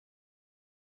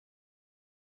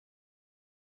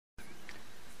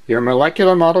Your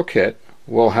molecular model kit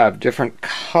will have different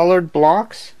colored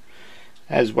blocks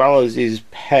as well as these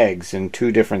pegs in two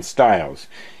different styles.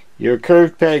 Your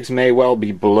curved pegs may well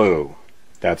be blue.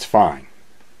 That's fine.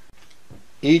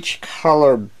 Each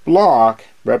color block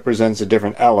represents a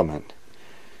different element.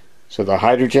 So the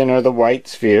hydrogen are the white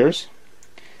spheres,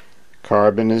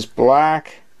 carbon is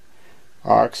black,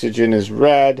 oxygen is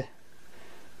red,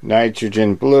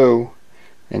 nitrogen blue,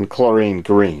 and chlorine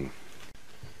green.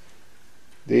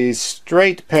 These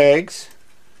straight pegs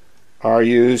are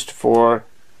used for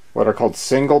what are called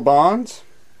single bonds,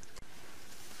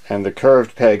 and the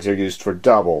curved pegs are used for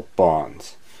double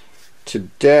bonds.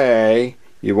 Today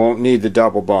you won't need the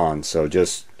double bonds, so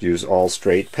just use all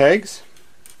straight pegs.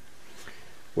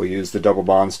 We'll use the double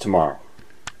bonds tomorrow.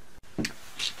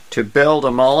 To build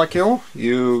a molecule,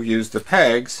 you use the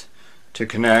pegs to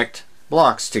connect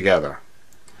blocks together.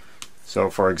 So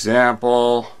for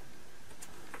example,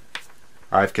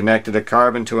 I've connected a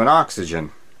carbon to an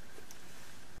oxygen.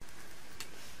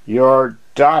 Your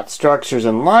dot structures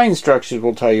and line structures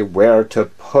will tell you where to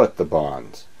put the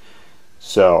bonds.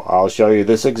 So I'll show you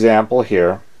this example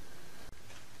here.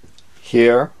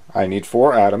 Here I need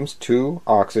 4 atoms, 2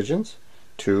 oxygens,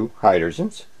 2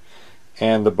 hydrogens,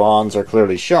 and the bonds are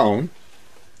clearly shown.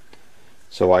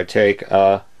 So I take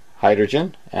a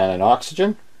hydrogen and an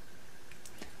oxygen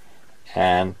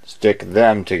and stick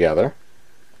them together,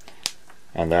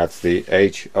 and that's the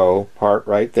HO part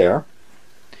right there.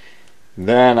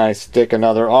 Then I stick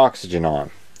another oxygen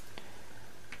on.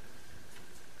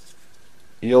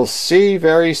 You'll see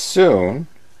very soon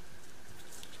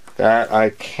that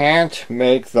I can't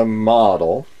make the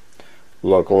model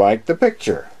look like the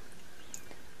picture.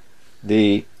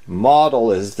 The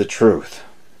model is the truth,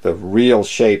 the real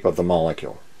shape of the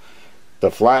molecule.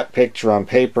 The flat picture on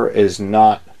paper is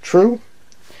not true,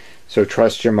 so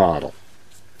trust your model.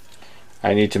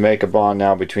 I need to make a bond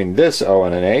now between this O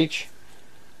and an H,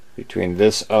 between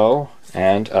this O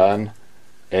and an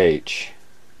H.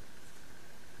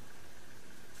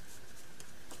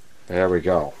 There we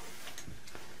go.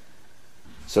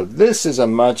 So this is a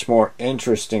much more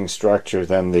interesting structure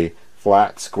than the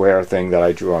flat square thing that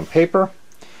I drew on paper.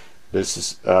 This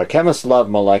is chemists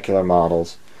love molecular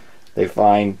models. They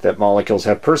find that molecules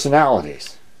have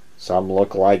personalities. Some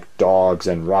look like dogs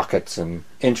and rockets and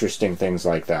interesting things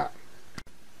like that.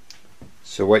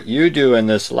 So what you do in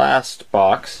this last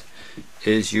box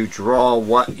is you draw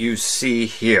what you see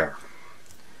here.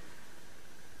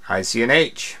 I see an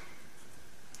H.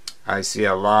 I see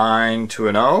a line to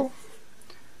an O,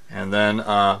 and then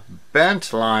a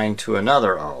bent line to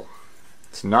another O.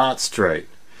 It's not straight.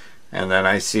 And then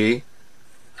I see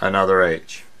another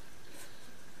H.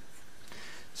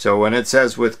 So when it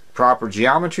says with proper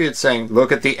geometry, it's saying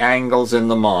look at the angles in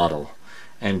the model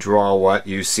and draw what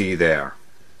you see there.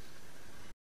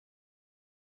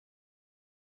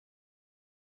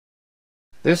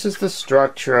 This is the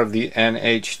structure of the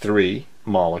NH3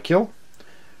 molecule.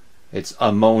 It's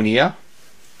ammonia,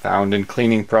 found in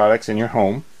cleaning products in your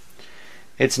home.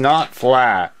 It's not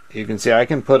flat. You can see I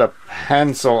can put a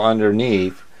pencil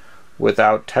underneath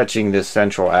without touching this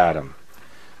central atom.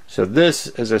 So this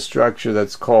is a structure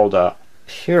that's called a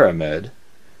pyramid,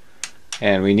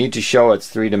 and we need to show its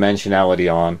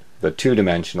three-dimensionality on the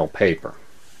two-dimensional paper.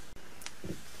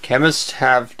 Chemists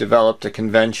have developed a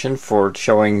convention for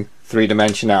showing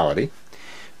three-dimensionality.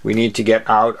 We need to get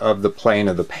out of the plane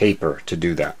of the paper to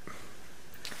do that.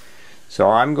 So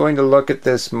I'm going to look at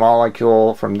this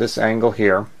molecule from this angle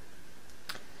here,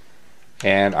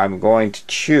 and I'm going to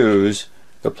choose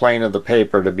the plane of the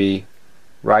paper to be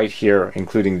right here,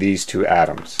 including these 2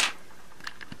 atoms.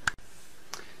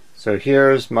 So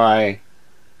here's my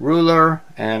ruler,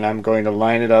 and I'm going to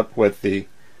line it up with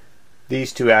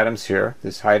these 2 atoms here,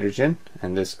 this hydrogen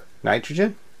and this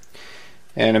nitrogen,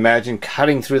 and imagine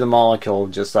cutting through the molecule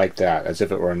just like that, as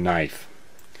if it were a knife.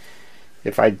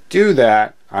 If I do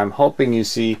that, I'm hoping you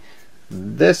see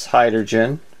this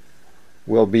hydrogen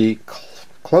will be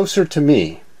closer to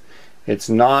me. It's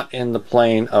not in the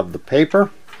plane of the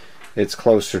paper, it's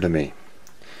closer to me.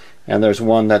 And there's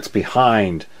one that's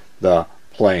behind the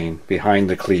plane, behind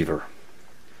the cleaver.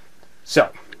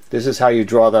 So, this is how you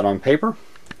draw that on paper.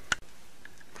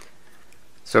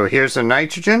 So here's a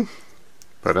nitrogen,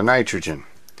 put a nitrogen.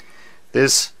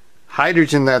 This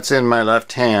hydrogen that's in my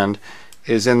left hand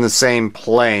is in the same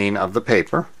plane of the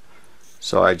paper.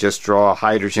 So I just draw a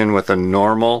hydrogen with a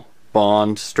normal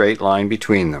bond straight line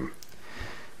between them.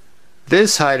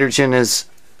 This hydrogen is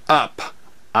up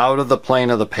out of the plane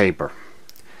of the paper.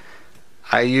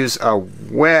 I use a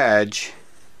wedge,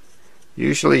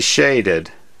 usually shaded,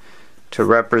 to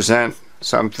represent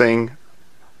something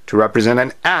to represent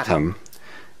an atom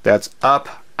that's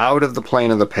up out of the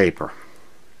plane of the paper.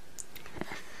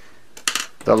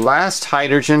 The last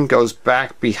hydrogen goes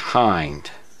back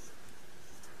behind.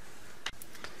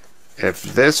 If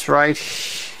this right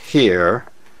here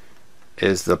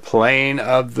is the plane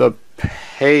of the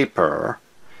paper,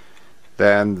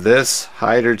 then this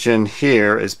hydrogen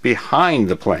here is behind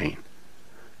the plane.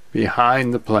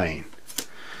 Behind the plane.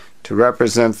 To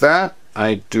represent that,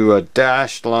 I do a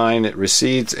dashed line. It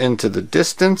recedes into the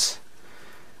distance,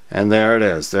 and there it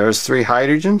is. There's 3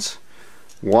 hydrogens,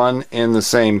 one in the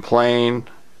same plane,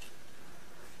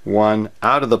 one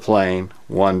out of the plane,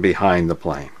 one behind the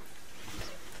plane.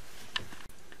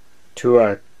 To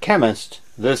a chemist,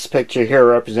 this picture here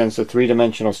represents a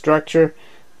 3-dimensional structure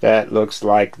that looks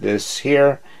like this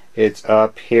here. It's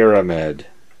a pyramid.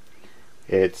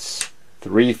 It's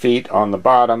 3 feet on the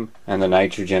bottom and the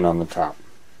nitrogen on the top.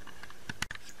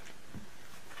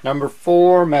 Number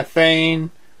 4, methane,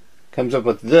 comes up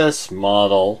with this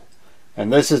model,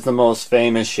 and this is the most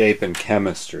famous shape in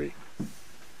chemistry.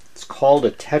 It's called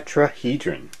a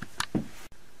tetrahedron.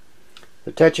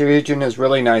 The tetrahedron has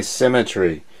really nice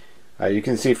symmetry. You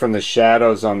can see from the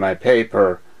shadows on my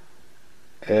paper,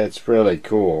 it's really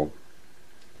cool.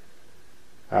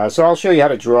 So I'll show you how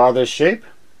to draw this shape.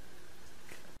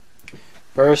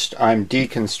 First, I'm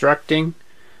deconstructing,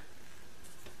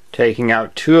 taking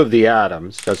out 2 of the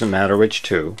atoms, doesn't matter which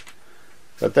 2,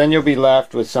 but then you'll be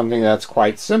left with something that's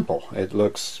quite simple. It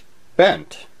looks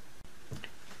bent.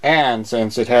 And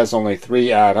since it has only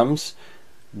 3 atoms,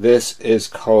 this is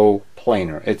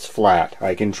coplanar. It's flat.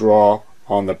 I can draw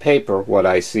on the paper what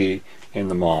I see in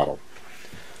the model.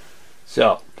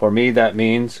 So for me that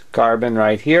means carbon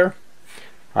right here,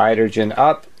 hydrogen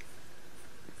up,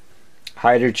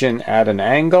 hydrogen at an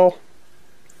angle.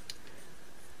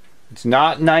 It's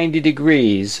not 90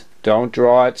 degrees. Don't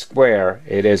draw it square.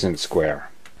 It isn't square.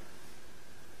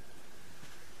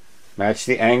 Match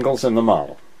the angles in the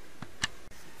model.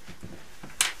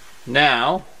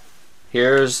 Now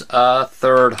here's a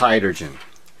 3rd hydrogen.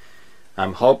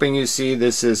 I'm hoping you see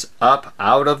this is up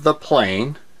out of the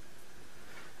plane,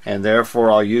 and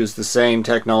therefore I'll use the same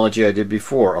technology I did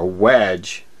before. A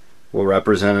wedge will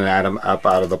represent an atom up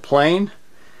out of the plane.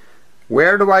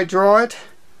 Where do I draw it?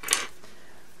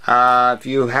 If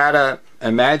you had an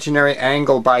imaginary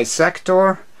angle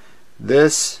bisector,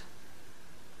 this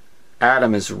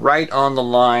atom is right on the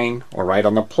line, or right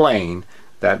on the plane,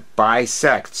 that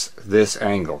bisects this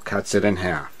angle, cuts it in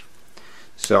half.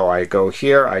 So I go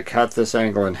here, I cut this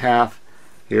angle in half,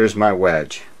 here's my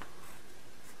wedge,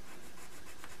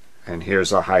 and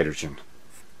here's a hydrogen.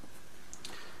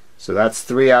 So that's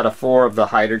 3 out of 4 of the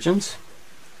hydrogens.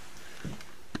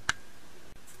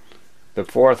 The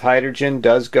 4th hydrogen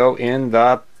does go in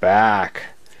the back.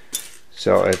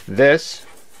 So if this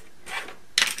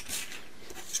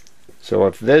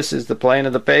is the plane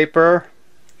of the paper,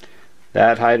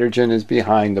 that hydrogen is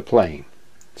behind the plane.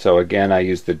 So again, I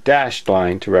use the dashed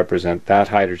line to represent that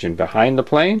hydrogen behind the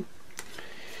plane.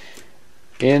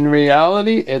 In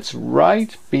reality, it's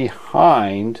right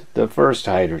behind the 1st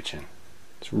hydrogen.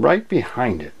 It's right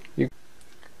behind it.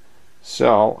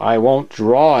 So I won't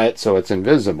draw it so it's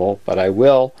invisible, but I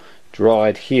will draw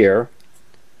it here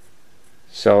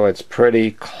so it's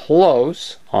pretty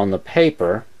close on the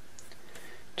paper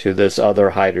to this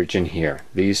other hydrogen here.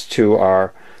 These 2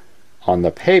 are on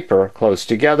the paper close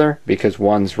together because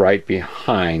one's right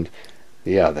behind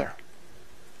the other.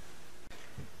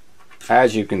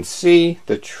 As you can see,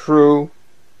 the true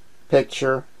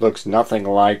picture looks nothing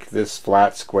like this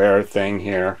flat square thing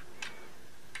here.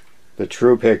 The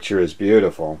true picture is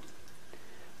beautiful.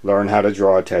 Learn how to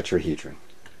draw a tetrahedron.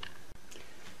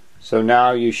 So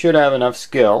now you should have enough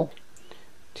skill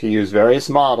to use various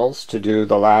models to do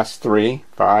the last 3,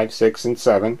 5, 6, and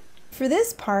 7. For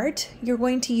this part, you're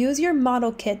going to use your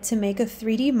model kit to make a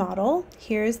 3D model.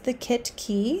 Here's the kit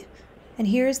key, and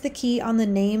here's the key on the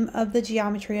name of the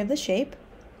geometry of the shape.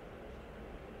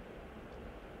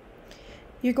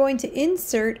 You're going to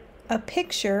insert a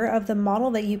picture of the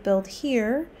model that you built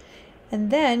here, and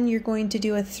then you're going to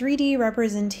do a 3D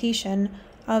representation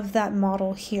of that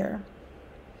model here.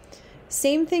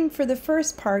 Same thing for the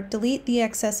first part, delete the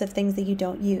excess of things that you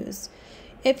don't use.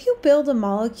 If you build a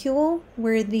molecule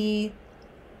where the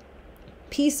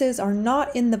pieces are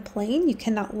not in the plane, you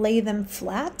cannot lay them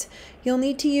flat, you'll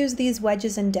need to use these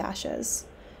wedges and dashes.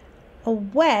 A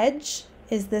wedge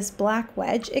is this black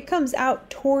wedge. It comes out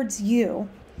towards you.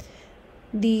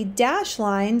 The dash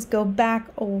lines go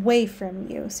back away from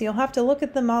you. So you'll have to look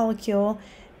at the molecule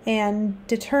and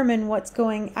determine what's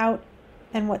going out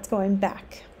and what's going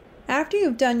back. After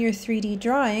you've done your 3D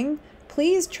drawing,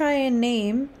 please try and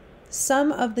name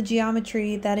some of the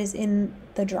geometry that is in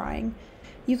the drawing.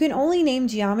 You can only name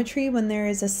geometry when there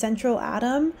is a central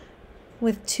atom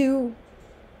with 2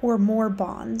 or more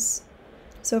bonds.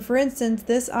 So for instance,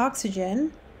 this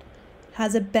oxygen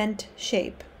has a bent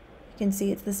shape. You can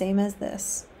see it's the same as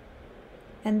this.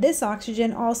 And this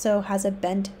oxygen also has a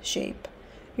bent shape.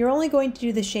 You're only going to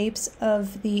do the shapes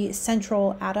of the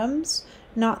central atoms,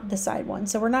 not the side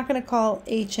ones. So we're not going to call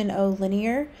H and O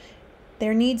linear.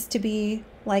 There needs to be,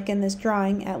 like in this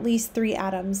drawing, at least 3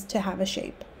 atoms to have a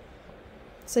shape.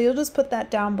 So you'll just put that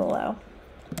down below.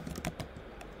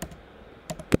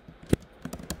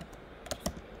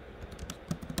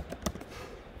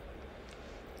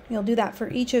 You'll do that for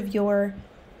each of your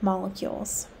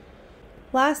molecules.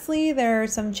 Lastly, there are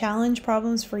some challenge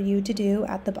problems for you to do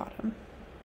at the bottom.